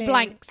 Exactly.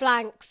 There's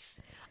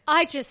blanks.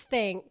 I just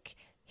think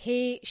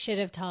he should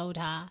have told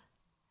her.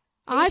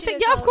 I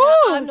think, yeah, of course.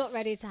 I'm not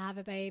ready to have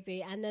a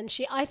baby. And then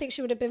I think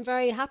she would have been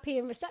very happy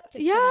and receptive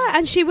to that.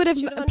 And she would have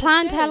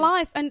planned her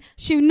life, and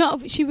she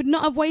would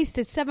not have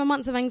wasted 7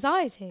 months of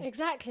anxiety.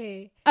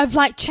 Exactly. Of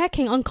like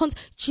checking on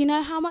do you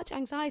know how much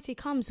anxiety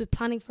comes with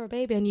planning for a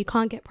baby and you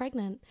can't get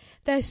pregnant?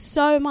 There's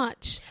so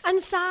much.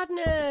 And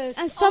sadness.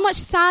 And so much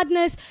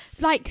sadness.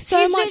 Like so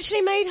He's much.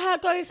 literally made her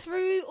go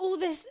through all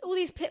these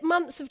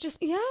months of just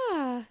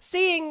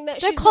seeing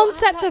that the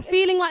concept of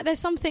feeling like there's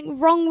something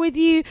wrong with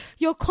you.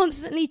 You're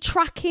constantly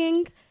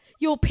tracking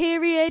your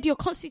period. You're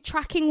constantly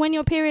tracking when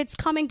your period's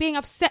coming, being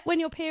upset when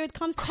your period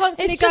comes.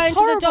 Constantly it's just going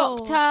horrible.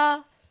 to the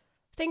doctor,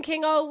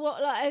 thinking, oh,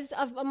 what, like,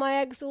 are my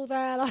eggs all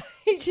there? Like,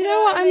 do you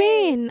know what I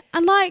mean?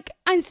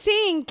 And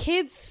seeing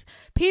kids,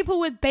 people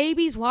with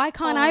babies, why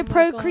can't I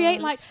procreate?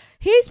 God. Like,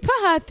 he's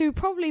put her through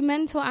probably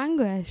mental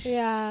anguish.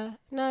 Yeah.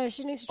 No,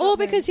 she needs to drop him. Or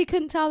because he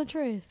couldn't tell the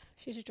truth.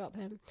 She should drop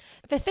him.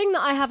 The thing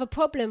that I have a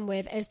problem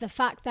with is the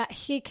fact that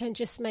he can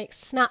just make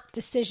snap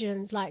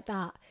decisions like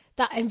that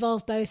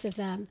involve both of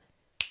them.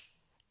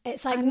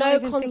 It's like no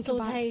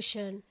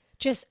consultation.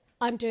 Just,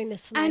 I'm doing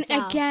this for myself.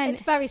 And again,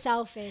 it's very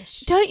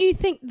selfish. Don't you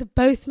think that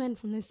both men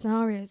from these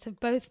scenarios have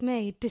both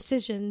made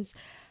decisions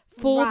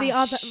for the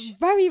other,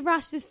 very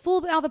rash,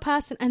 for the other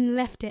person, and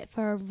left it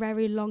for a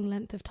very long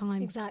length of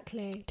time?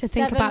 Exactly. To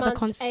think 7 about months, the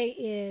concept. 8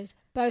 years,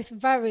 both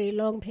very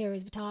long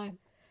periods of time.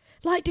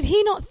 Like, did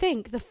he not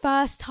think the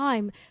first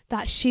time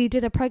that she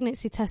did a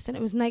pregnancy test and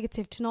it was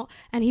negative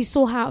and he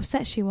saw how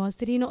upset she was,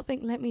 did he not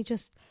think, let me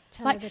just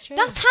tell her the truth?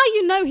 That's how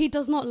you know he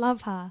does not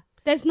love her.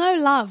 There's no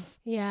love.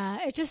 Yeah,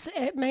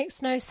 it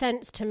makes no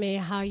sense to me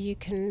how you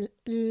can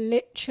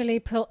literally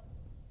put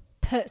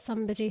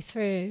somebody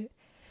through.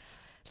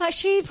 Like,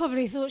 she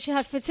probably thought she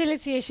had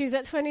fertility issues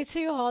at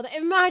 22.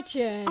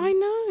 Imagine. I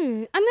know.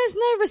 And there's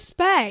no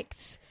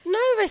respect. No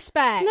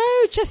respect. No,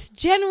 just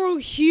general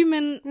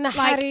human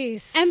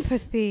Naharis.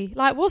 Empathy.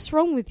 Like, what's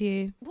wrong with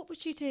you? What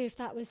would you do if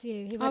that was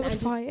you? I would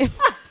fight him.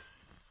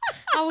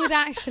 I would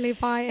actually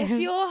fight him. If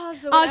your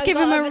husband I'd give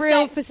him a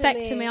real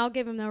vasectomy. I'll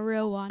give him the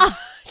real one.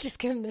 Just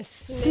give him the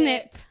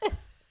snip.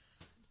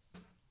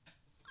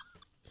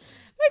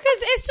 Because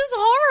it's just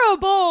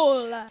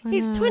horrible.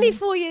 He's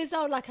 24 years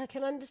old. Like, I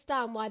can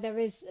understand why there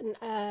is,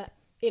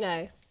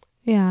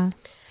 yeah,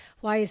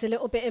 why he's a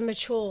little bit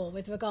immature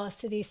with regards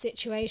to these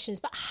situations.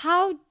 But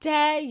how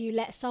dare you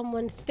let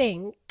someone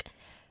think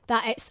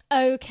that it's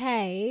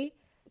okay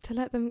to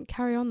let them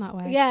carry on that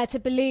way? Yeah, to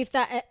believe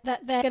that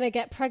they're going to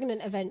get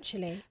pregnant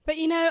eventually. But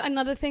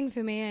another thing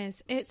for me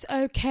is it's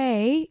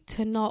okay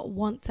to not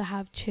want to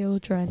have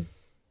children.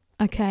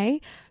 Okay,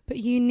 but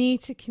you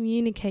need to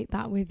communicate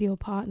that with your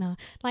partner.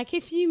 Like,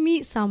 if you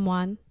meet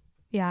someone,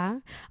 Yeah.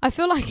 I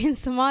feel like in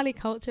Somali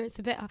culture, it's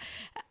a bit...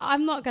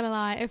 I'm not going to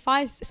lie. If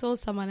I saw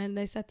someone and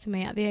they said to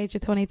me at the age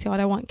of 22, I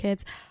don't want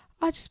kids,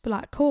 I'd just be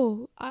like,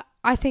 cool.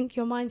 I think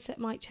your mindset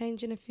might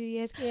change in a few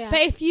years. Yeah. But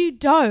if you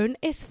don't,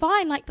 it's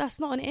fine. Like, that's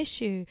not an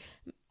issue.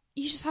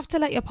 You just have to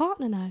let your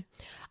partner know.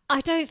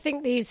 I don't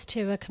think these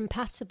two are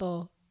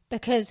compatible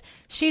because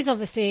she's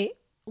obviously...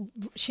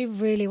 She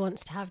really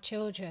wants to have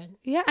children.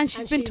 Yeah, and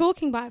she's been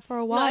talking about it for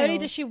a while. Not only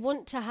does she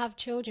want to have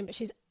children, but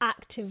she's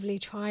actively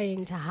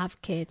trying to have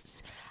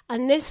kids.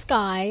 And this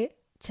guy,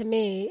 to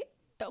me,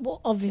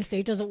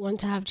 obviously doesn't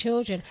want to have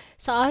children.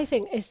 So I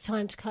think it's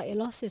time to cut your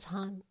losses,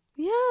 hun.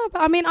 Yeah,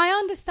 but I mean, I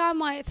understand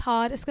why it's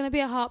hard. It's going to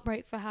be a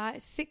heartbreak for her.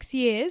 It's 6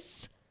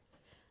 years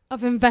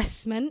of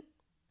investment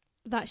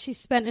that she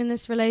spent in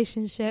this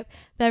relationship.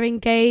 They're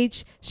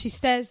engaged. She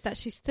says that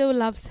she still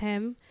loves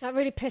him. That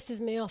really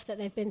pisses me off that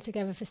they've been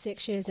together for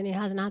 6 years and he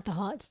hasn't had the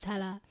heart to tell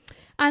her.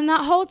 And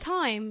that whole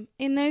time,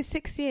 in those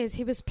 6 years,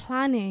 he was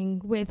planning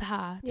with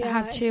her to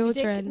have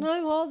children.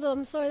 No, hold on.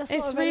 I'm sorry, that's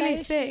it's not a really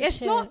relationship. sick.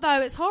 It's not,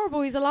 though. It's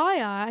horrible. He's a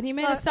liar and he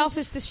made a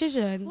selfish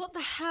decision. What the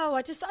hell?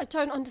 I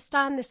don't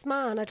understand this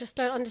man. I just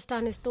don't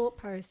understand his thought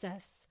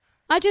process.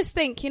 I just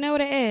think, you know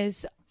what it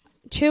is?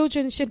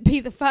 Children should be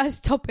the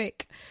first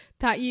topic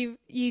that you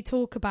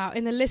talk about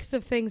in the list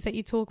of things that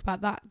you talk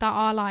about that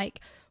are like,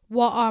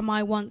 what are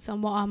my wants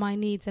and what are my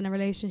needs in a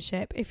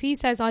relationship? If he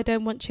says, I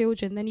don't want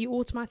children, then you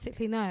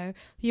automatically know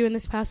you and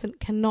this person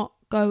cannot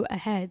go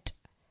ahead.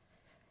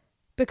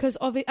 Because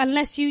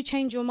unless you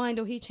change your mind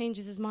or he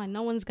changes his mind,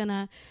 no one's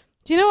gonna...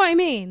 Do you know what I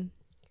mean?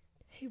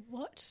 He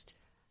watched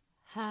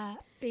her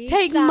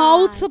take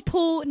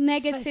multiple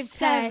negative for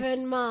tests.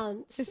 7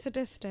 months. It's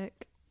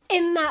sadistic.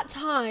 In that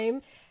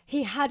time,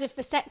 he had a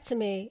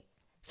vasectomy.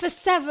 For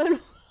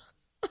 7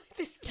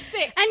 This is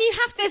sick. And you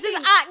have to This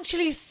is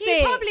actually sick.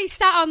 He probably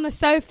sat on the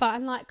sofa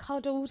and like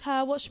cuddled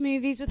her, watched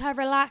movies with her,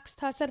 relaxed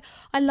her, said,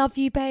 I love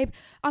you, babe.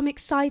 I'm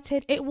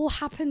excited. It will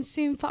happen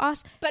soon for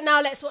us. But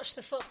now let's watch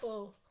the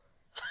football.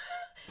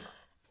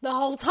 The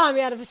whole time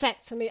he had a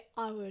vasectomy,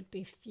 I would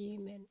be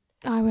fuming.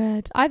 I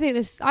would. I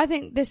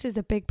think this is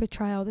a big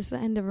betrayal. This is the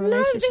end of a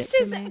relationship. No, this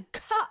is a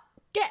cut.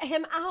 Get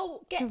him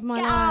out. Get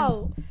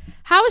out.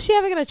 How is she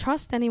ever going to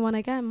trust anyone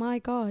again? My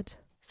God.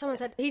 Someone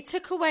said, he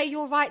took away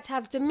your right to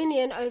have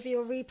dominion over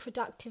your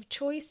reproductive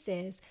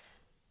choices.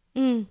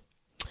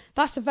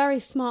 That's a very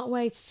smart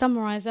way to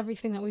summarise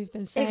everything that we've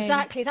been saying.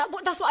 Exactly.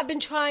 That's what I've been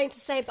trying to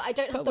say, but I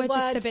don't have the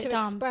words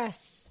to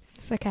express.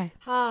 It's okay.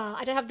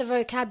 I don't have the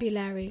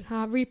vocabulary.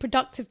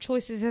 Reproductive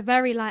choices are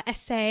very like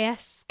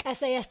SAS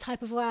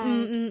type of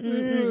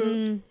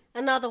word.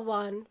 Another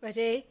one.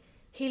 Ready?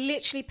 He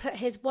literally put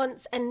his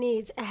wants and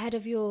needs ahead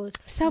of yours.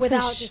 Selfish.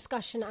 Without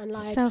discussion and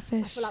lied.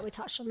 Selfish. I feel like we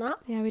touched on that.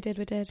 Yeah, we did.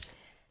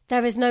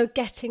 There is no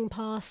getting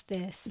past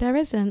this. There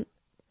isn't.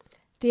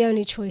 The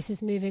only choice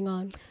is moving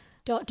on. ...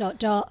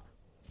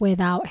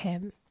 Without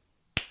him.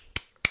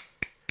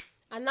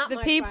 And that, the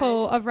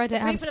people of Reddit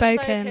have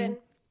spoken.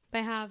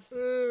 They have.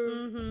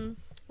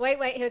 Wait,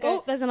 here we go.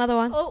 Oh, there's another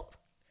one. Oh,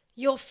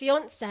 your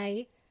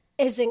fiancé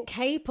isn't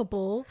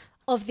capable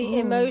of the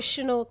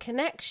emotional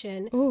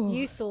connection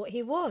you thought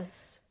he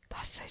was.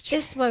 That's so true.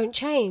 This won't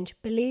change,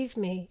 believe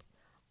me.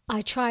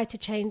 I tried to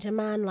change a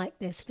man like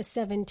this for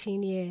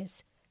 17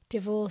 years.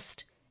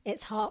 Divorced,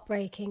 it's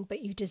heartbreaking, but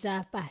you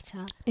deserve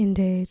better.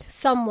 Indeed.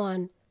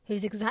 Someone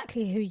who's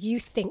exactly who you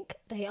think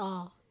they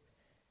are.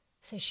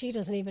 So she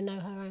doesn't even know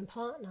her own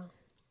partner.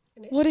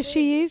 What does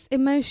she use?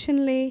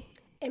 Emotionally?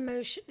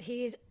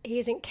 He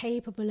isn't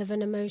capable of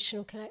an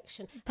emotional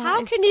connection.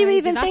 How can you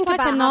even think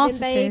about having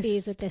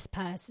babies with this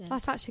person?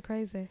 That's actually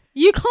crazy.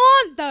 You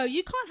can't, though.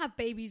 You can't have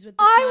babies with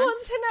this man. I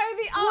want to know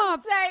the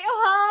update.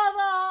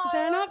 Oh, is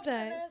there an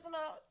update? There's an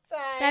update.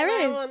 There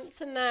is. I want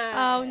to know.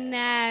 Oh,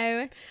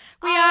 no.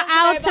 We are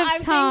out of time. I'm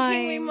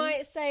thinking we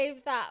might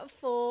save that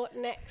for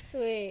next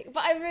week.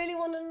 But I really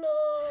want to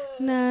know.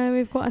 No,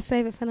 we've got to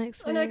save it for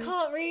next week. And I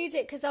can't read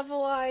it because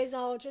otherwise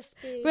I'll just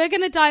be... We're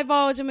going to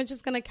divulge and we're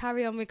just going to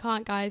carry on. We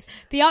can't, guys.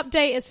 The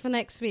update is for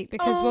next week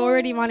because we're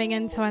already running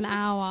into an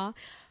hour.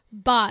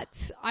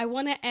 But I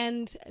want to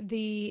end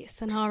the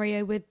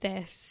scenario with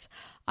this.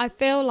 I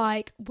feel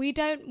like we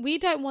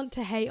don't want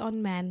to hate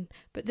on men,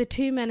 but the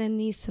two men in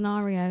these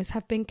scenarios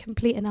have been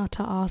complete and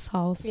utter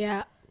arseholes.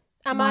 Yeah.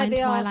 Am I the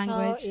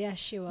arsehole?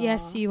 Yes, you are.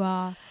 Yes, you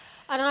are.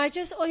 And I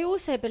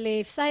also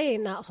believe,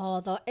 saying that,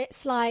 Harder,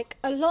 it's like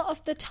a lot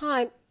of the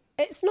time,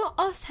 it's not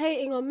us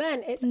hating on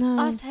men, it's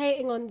us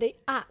hating on the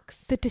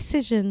acts. The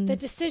decisions,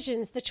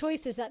 the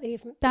choices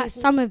that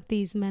some of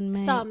these men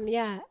make. Some,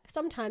 yeah.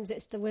 Sometimes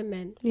it's the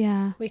women.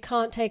 Yeah. We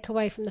can't take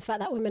away from the fact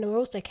that women are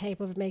also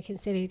capable of making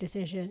silly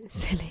decisions.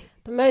 Silly.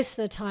 But most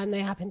of the time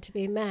they happen to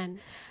be men.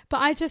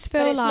 But I just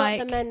feel it's like...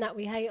 not the men that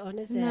we hate on,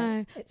 is it?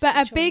 No. But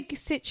a big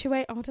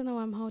situation... I don't know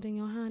why I'm holding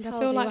your hand. I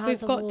feel like we've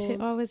got to...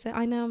 Oh, is it?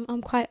 I know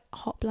I'm quite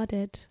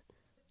hot-blooded.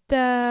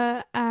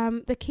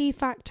 the key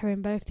factor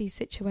in both these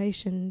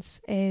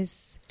situations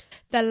is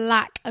the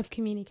lack of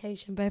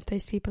communication both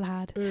those people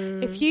had.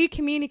 If you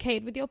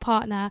communicated with your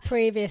partner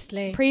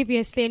previously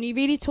and you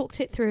really talked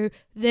it through,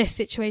 this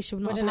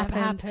situation would not have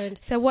happened.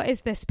 So what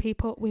is this,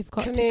 people? We've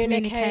got to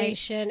communicate.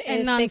 Communication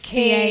is the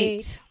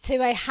key to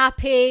a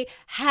happy,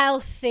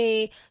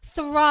 healthy,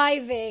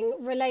 thriving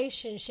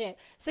relationship.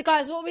 So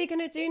guys, what are we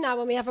going to do now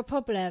when we have a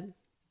problem?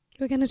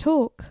 We're going to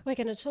talk. We're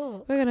going to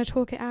talk. We're going to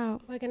talk it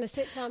out. We're going to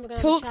sit down. We're going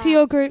to talk to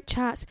your group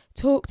chats.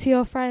 Talk to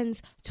your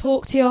friends.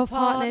 Talk to your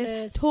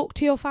partners. Talk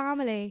to your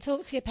family.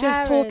 Talk to your parents.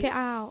 Just talk it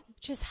out.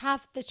 Just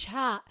have the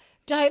chat.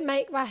 Don't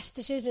make rash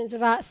decisions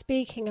without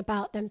speaking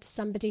about them to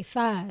somebody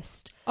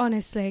first.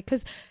 Honestly,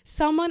 because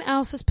someone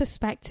else's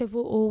perspective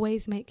will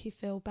always make you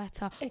feel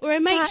better. Exactly. Or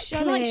it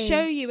might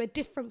show you a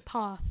different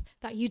path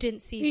that you didn't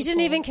see before.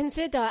 Didn't even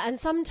consider. And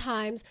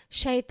sometimes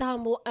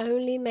Shaitan will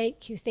only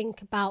make you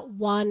think about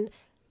one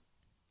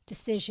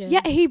decision.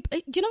 Yeah, do you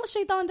know what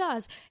Shaitan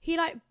does? He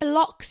like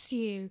blocks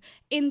you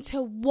into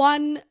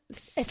one.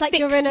 It's like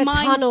you're in a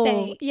tunnel.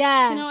 State.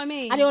 Yeah, do you know what I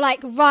mean? And you're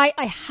like, right,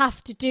 I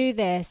have to do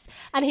this,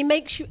 and he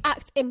makes you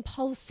act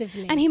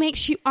impulsively, and he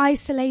makes you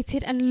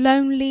isolated and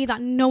lonely.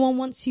 That no one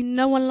wants you,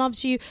 no one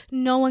loves you,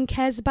 no one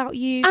cares about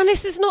you. And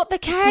this is not the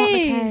case. It's not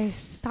the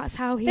case. That's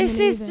how he.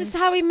 This is just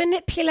how he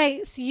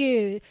manipulates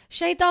you.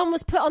 Shaitan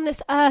was put on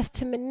this earth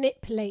to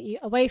manipulate you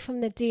away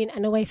from the deen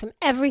and away from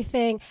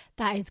everything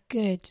that is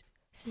good.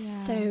 Yeah.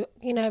 So,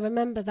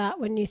 remember that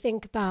when you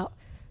think about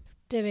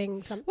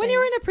doing something. When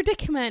you're in a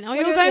predicament or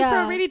you're going through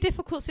a really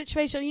difficult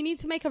situation, you need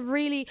to make a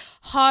really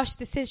harsh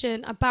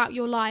decision about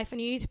your life and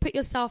you need to put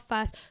yourself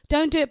first.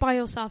 Don't do it by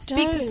yourself.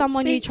 Speak to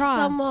someone you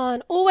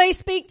trust. Always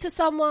speak to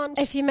someone.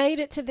 If you made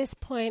it to this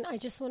point, I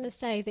just want to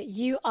say that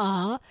you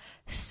are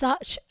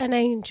such an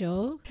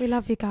angel. We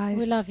love you guys.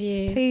 We love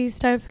you. Please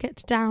don't forget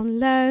to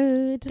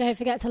download. Don't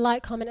forget to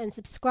like, comment and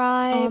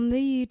subscribe on the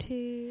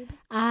YouTube.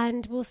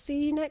 And we'll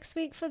see you next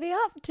week for the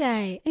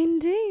update.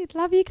 Indeed.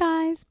 Love you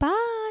guys.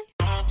 Bye.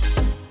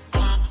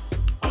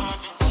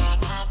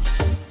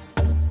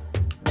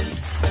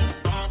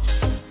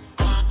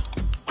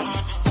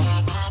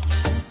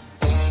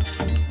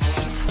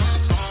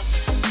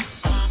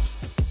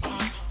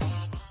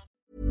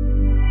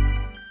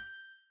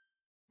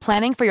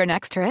 Planning for your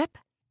next trip?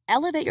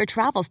 Elevate your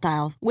travel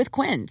style with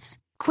Quince.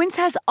 Quince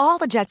has all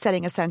the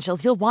jet-setting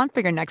essentials you'll want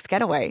for your next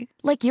getaway,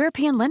 like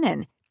European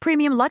linen,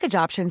 premium luggage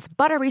options,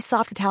 buttery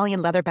soft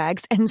Italian leather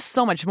bags, and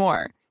so much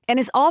more. And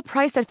is all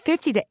priced at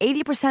 50 to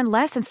 80%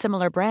 less than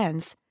similar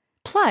brands.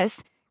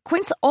 Plus,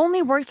 Quince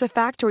only works with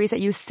factories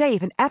that use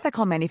safe and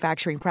ethical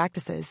manufacturing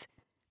practices.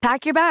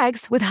 Pack your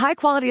bags with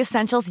high-quality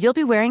essentials you'll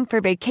be wearing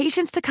for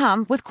vacations to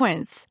come with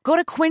Quince. Go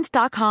to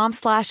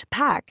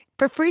quince.com/pack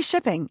for free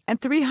shipping and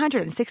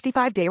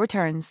 365-day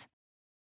returns.